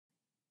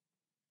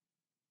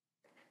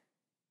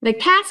The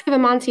Cask of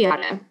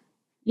Amontillado.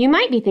 You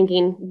might be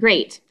thinking,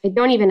 great, I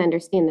don't even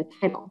understand the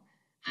title.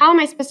 How am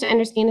I supposed to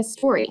understand a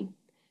story?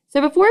 So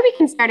before we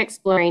can start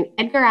exploring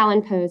Edgar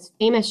Allan Poe's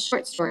famous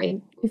short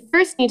story, we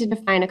first need to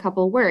define a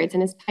couple words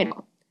in his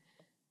title.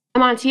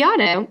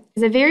 Amontillado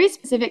is a very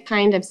specific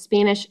kind of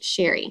Spanish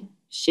sherry,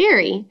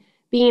 sherry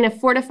being a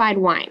fortified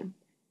wine,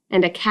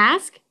 and a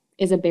cask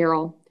is a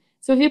barrel.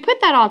 So if you put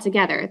that all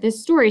together,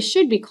 this story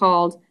should be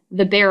called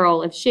The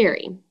Barrel of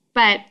Sherry.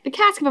 But the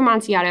Cask of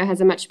Amontillado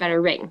has a much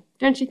better ring,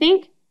 don't you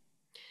think?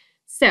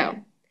 So,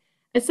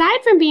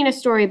 aside from being a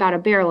story about a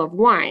barrel of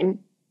wine,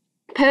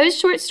 Poe's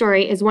short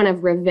story is one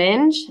of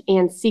revenge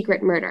and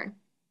secret murder.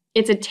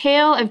 It's a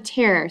tale of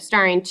terror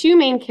starring two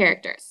main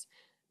characters,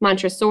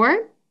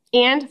 Montresor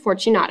and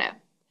Fortunato.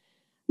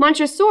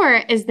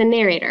 Montresor is the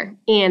narrator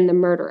and the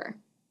murderer.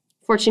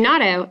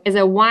 Fortunato is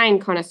a wine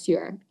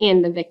connoisseur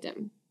and the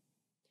victim.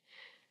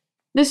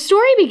 The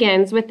story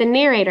begins with the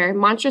narrator,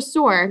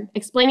 Montresor,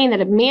 explaining that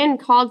a man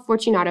called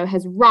Fortunato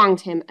has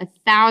wronged him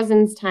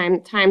 1,000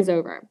 times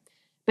over,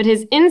 but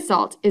his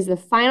insult is the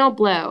final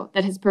blow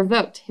that has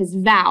provoked his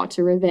vow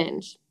to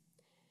revenge.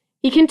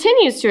 He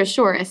continues to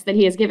assure us that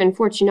he has given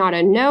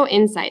Fortunato no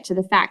insight to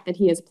the fact that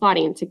he is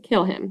plotting to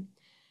kill him,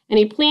 and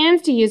he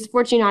plans to use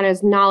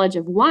Fortunato's knowledge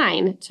of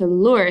wine to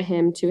lure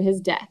him to his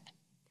death.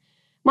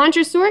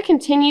 Montresor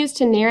continues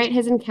to narrate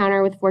his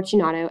encounter with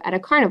Fortunato at a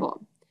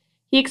carnival.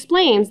 He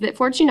explains that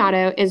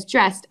Fortunato is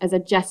dressed as a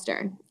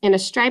jester in a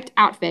striped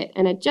outfit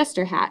and a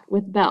jester hat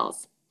with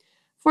bells.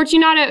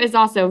 Fortunato is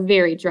also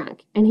very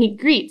drunk, and he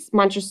greets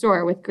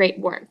Montresor with great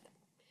warmth.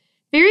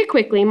 Very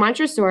quickly,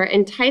 Montresor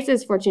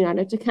entices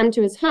Fortunato to come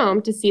to his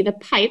home to see the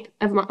pipe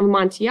of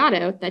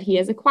Amontillado that he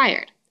has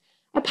acquired.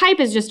 A pipe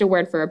is just a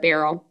word for a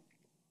barrel.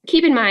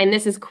 Keep in mind,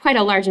 this is quite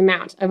a large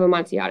amount of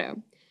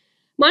Amontillado.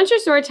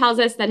 Montresor tells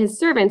us that his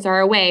servants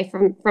are away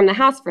from the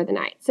house for the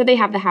night, so they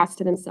have the house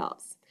to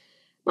themselves.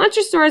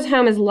 Montresor's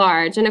home is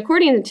large, and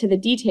according to the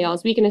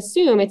details, we can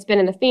assume it's been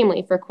in the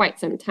family for quite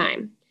some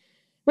time.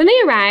 When they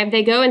arrive,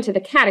 they go into the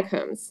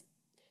catacombs.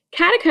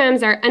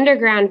 Catacombs are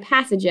underground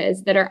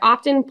passages that are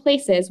often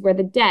places where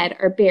the dead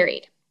are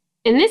buried.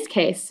 In this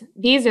case,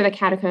 these are the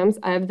catacombs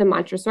of the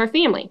Montresor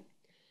family.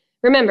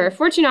 Remember,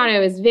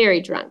 Fortunato is very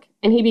drunk,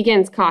 and he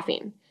begins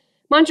coughing.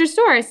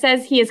 Montresor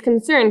says he is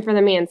concerned for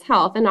the man's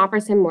health and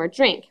offers him more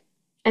drink.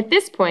 At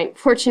this point,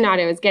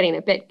 Fortunato is getting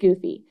a bit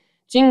goofy,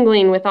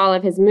 jingling with all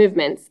of his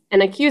movements,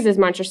 and accuses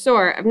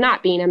Montresor of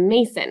not being a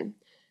mason.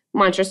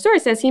 Montresor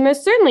says he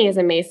most certainly is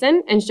a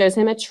mason and shows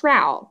him a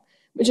trowel,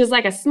 which is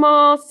like a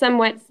small,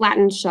 somewhat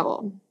flattened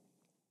shovel.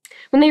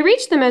 When they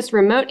reach the most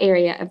remote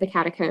area of the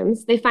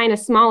catacombs, they find a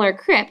smaller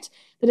crypt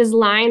that is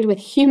lined with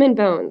human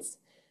bones.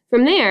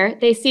 From there,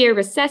 they see a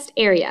recessed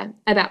area,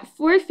 about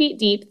 4 feet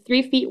deep,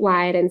 3 feet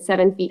wide, and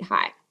 7 feet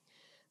high.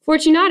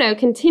 Fortunato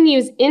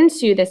continues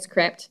into this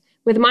crypt,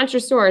 with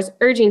Montresors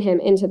urging him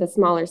into the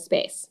smaller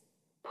space.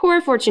 Poor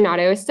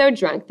Fortunato is so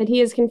drunk that he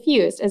is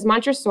confused as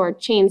Montresor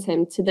chains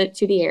him to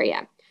the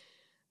area.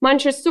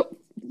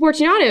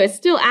 Fortunato is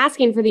still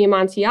asking for the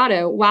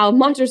Amontillado while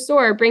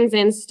Montresor brings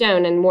in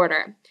stone and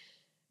mortar.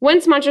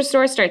 Once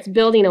Montresor starts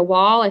building a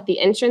wall at the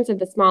entrance of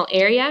the small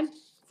area,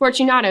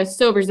 Fortunato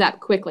sobers up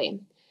quickly.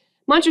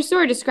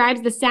 Montresor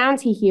describes the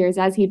sounds he hears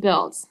as he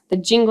builds, the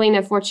jingling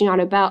of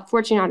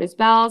Fortunato's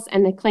bells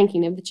and the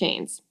clanking of the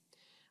chains.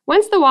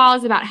 Once the wall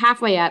is about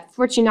halfway up,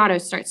 Fortunato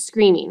starts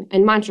screaming,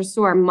 and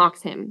Montresor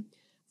mocks him.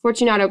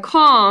 Fortunato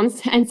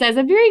calms and says,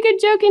 "A very good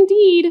joke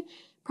indeed,"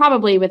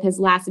 probably with his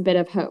last bit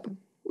of hope.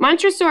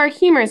 Montresor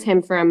humors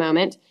him for a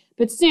moment,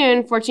 but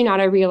soon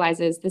Fortunato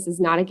realizes this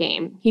is not a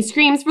game. He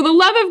screams, "For the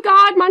love of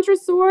God,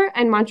 Montresor!"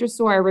 and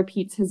Montresor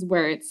repeats his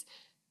words.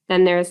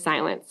 Then there is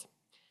silence.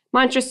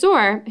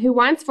 Montresor, who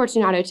wants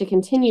Fortunato to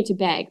continue to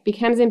beg,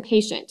 becomes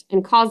impatient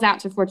and calls out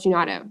to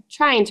Fortunato,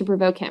 trying to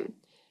provoke him.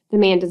 The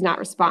man does not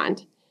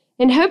respond.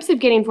 In hopes of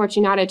getting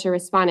Fortunato to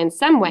respond in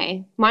some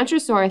way,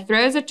 Montresor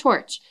throws a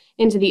torch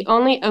into the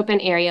only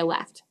open area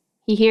left.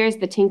 He hears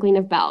the tinkling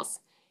of bells.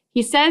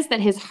 He says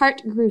that his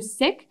heart grew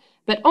sick,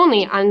 but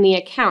only on the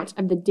account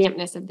of the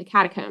dampness of the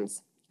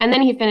catacombs. And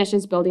then he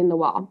finishes building the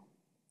wall.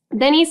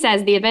 Then he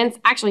says the events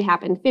actually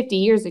happened 50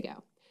 years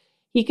ago.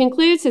 He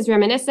concludes his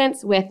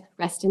reminiscence with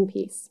 "Rest in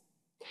peace."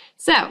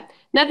 So,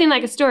 nothing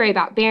like a story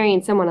about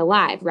burying someone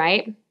alive,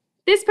 right?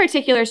 This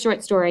particular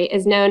short story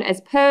is known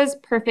as Poe's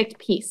perfect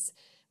piece,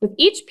 with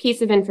each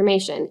piece of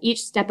information,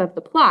 each step of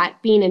the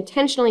plot, being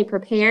intentionally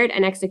prepared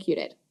and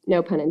executed.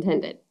 No pun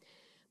intended.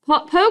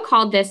 Poe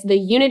called this the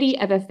unity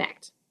of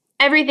effect.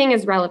 Everything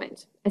is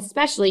relevant,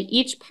 especially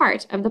each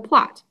part of the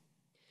plot.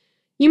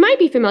 You might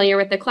be familiar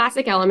with the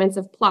classic elements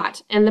of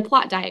plot and the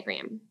plot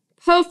diagram.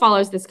 Poe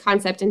follows this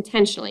concept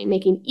intentionally,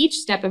 making each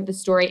step of the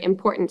story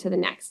important to the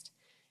next.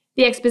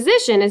 The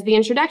exposition is the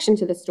introduction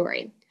to the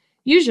story.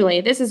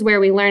 Usually, this is where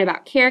we learn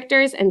about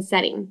characters and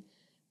setting.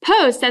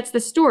 Poe sets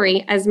the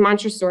story as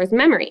Montresor's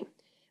memory.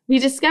 We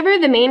discover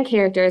the main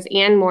characters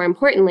and, more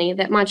importantly,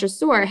 that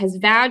Montresor has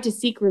vowed to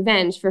seek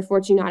revenge for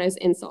Fortunato's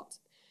insult.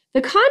 The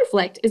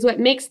conflict is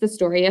what makes the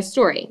story a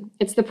story.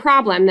 It's the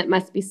problem that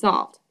must be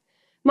solved.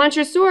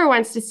 Montresor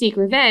wants to seek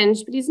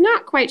revenge, but he's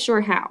not quite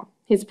sure how.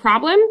 His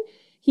problem?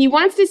 He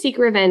wants to seek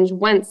revenge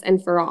once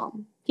and for all.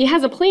 He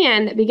has a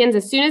plan that begins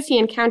as soon as he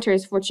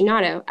encounters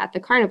Fortunato at the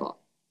carnival.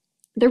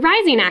 The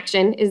rising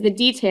action is the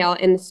detail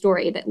in the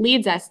story that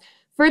leads us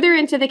further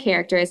into the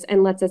characters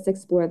and lets us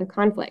explore the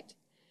conflict.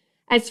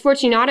 As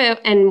Fortunato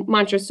and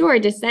Montresor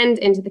descend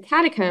into the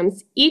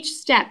catacombs, each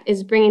step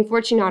is bringing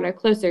Fortunato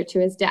closer to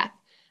his death.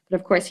 But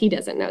of course, he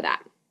doesn't know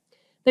that.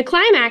 The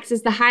climax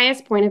is the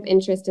highest point of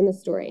interest in the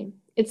story.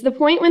 It's the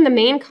point when the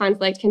main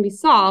conflict can be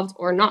solved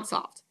or not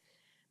solved.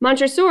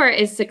 Montresor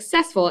is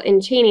successful in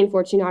chaining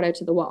Fortunato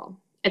to the wall.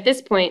 At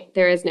this point,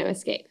 there is no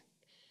escape.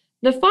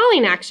 The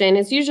falling action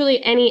is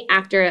usually any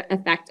after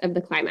effect of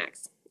the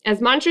climax.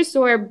 As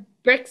Montresor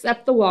bricks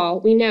up the wall,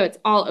 we know it's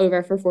all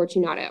over for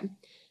Fortunato,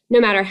 no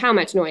matter how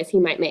much noise he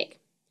might make.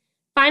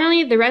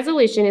 Finally, the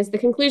resolution is the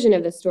conclusion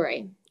of the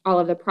story. All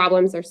of the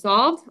problems are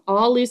solved,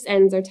 all loose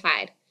ends are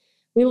tied.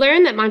 We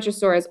learn that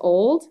Montresor is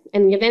old,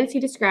 and the events he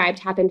described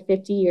happened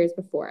 50 years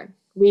before.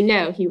 We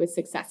know he was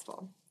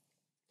successful.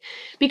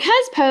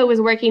 Because Poe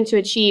was working to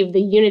achieve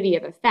the unity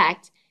of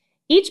effect,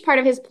 each part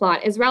of his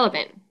plot is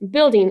relevant,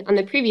 building on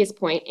the previous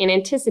point and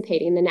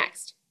anticipating the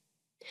next.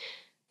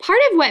 Part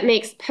of what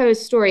makes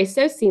Poe's story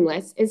so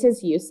seamless is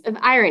his use of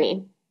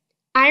irony.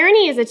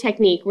 Irony is a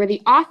technique where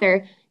the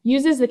author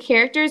uses the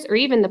characters or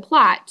even the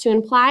plot to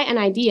imply an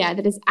idea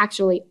that is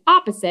actually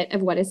opposite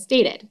of what is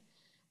stated.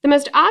 The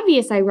most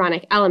obvious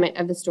ironic element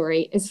of the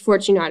story is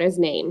Fortunato's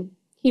name.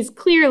 He's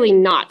clearly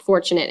not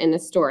fortunate in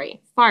this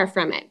story, far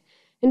from it.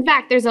 In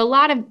fact, there's a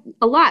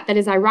lot that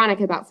is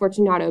ironic about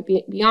Fortunato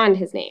beyond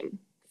his name.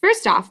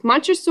 First off,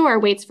 Montresor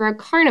waits for a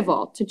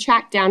carnival to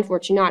track down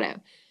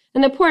Fortunato,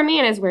 and the poor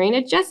man is wearing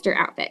a jester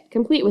outfit,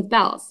 complete with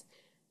bells.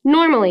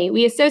 Normally,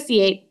 we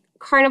associate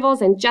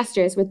carnivals and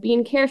jesters with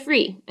being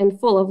carefree and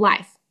full of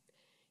life.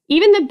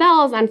 Even the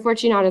bells on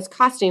Fortunato's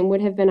costume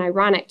would have been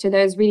ironic to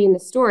those reading the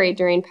story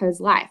during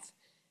Poe's life.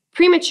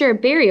 Premature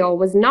burial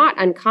was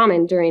not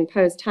uncommon during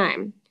Poe's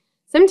time.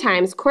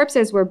 Sometimes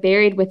corpses were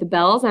buried with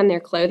bells on their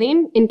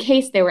clothing in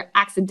case they were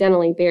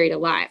accidentally buried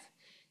alive.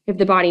 If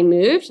the body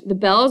moved, the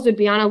bells would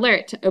be on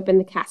alert to open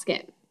the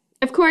casket.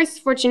 Of course,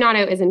 Fortunato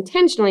is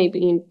intentionally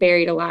being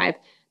buried alive,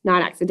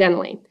 not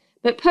accidentally.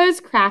 But Poe's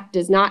craft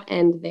does not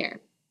end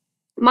there.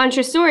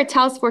 Montresor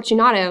tells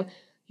Fortunato,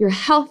 "Your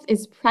health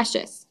is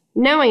precious,"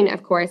 knowing,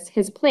 of course,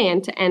 his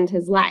plan to end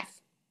his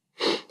life.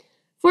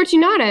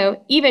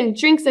 Fortunato even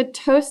drinks a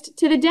toast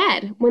to the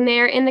dead when they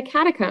are in the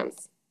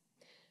catacombs,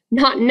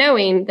 not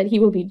knowing that he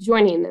will be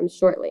joining them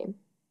shortly.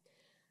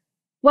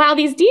 While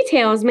these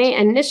details may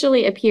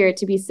initially appear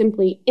to be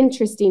simply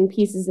interesting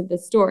pieces of the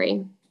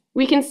story,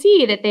 we can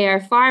see that they are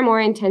far more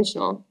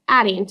intentional,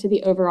 adding to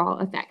the overall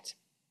effect.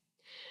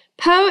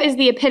 Poe is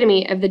the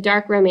epitome of the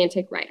dark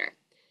romantic writer.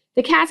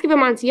 The Cask of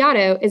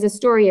Amontillado is a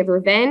story of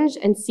revenge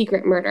and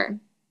secret murder.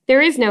 There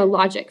is no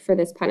logic for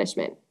this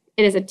punishment.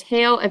 It is a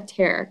tale of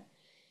terror.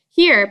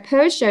 Here,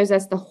 Poe shows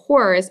us the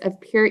horrors of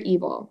pure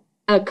evil,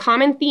 a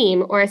common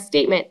theme or a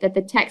statement that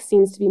the text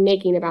seems to be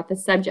making about the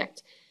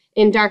subject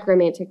in dark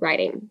romantic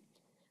writing.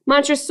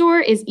 Montresor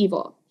is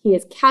evil. He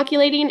is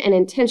calculating and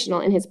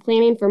intentional in his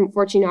planning for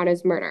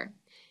Fortunato's murder.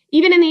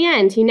 Even in the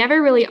end, he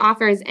never really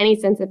offers any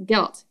sense of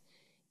guilt.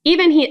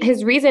 Even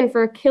his reason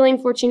for killing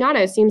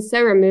Fortunato seems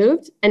so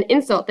removed, an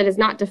insult that is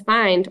not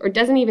defined or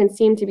doesn't even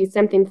seem to be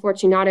something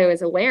Fortunato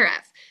is aware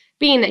of,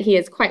 being that he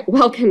is quite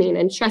welcoming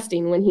and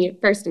trusting when he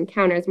first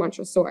encounters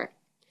Montresor.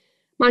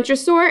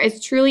 Montresor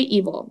is truly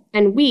evil,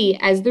 and we,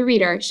 as the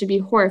reader, should be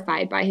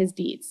horrified by his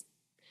deeds.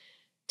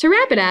 To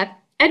wrap it up,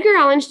 Edgar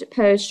Allan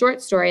Poe's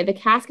short story, The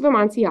Cask of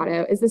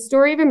Amontillado, is the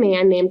story of a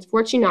man named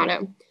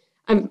Fortunato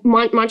of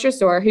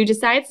Montresor who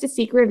decides to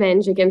seek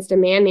revenge against a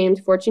man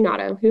named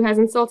Fortunato who has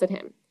insulted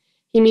him.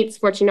 He meets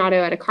Fortunato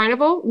at a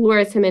carnival,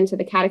 lures him into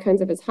the catacombs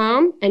of his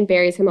home, and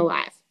buries him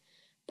alive.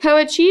 Poe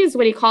achieves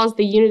what he calls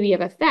the unity of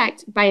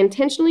effect by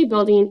intentionally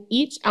building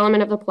each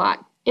element of the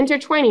plot,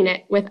 intertwining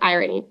it with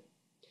irony.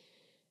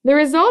 The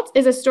result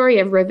is a story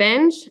of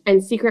revenge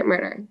and secret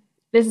murder.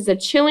 This is a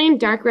chilling,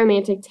 dark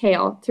romantic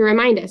tale to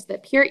remind us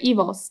that pure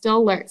evil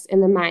still lurks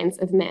in the minds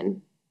of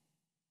men.